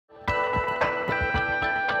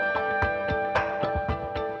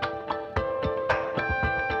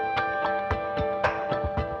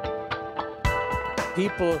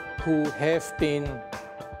people who have been,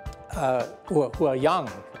 who are young,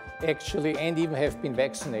 actually, and even have been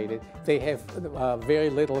vaccinated, they have very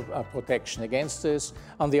little protection against this.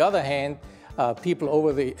 On the other hand, people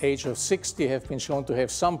over the age of 60 have been shown to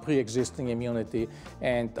have some pre-existing immunity,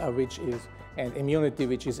 and immunity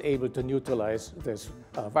which is able to neutralize this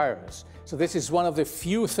virus. So this is one of the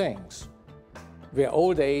few things where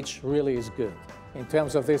old age really is good in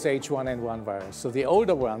terms of this H1N1 virus. So the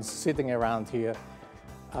older ones sitting around here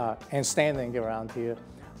and standing around here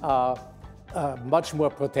are much more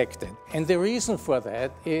protected. And the reason for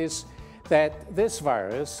that is that this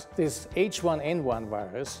virus, this H1N1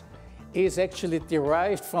 virus, is actually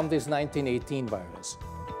derived from this 1918 virus.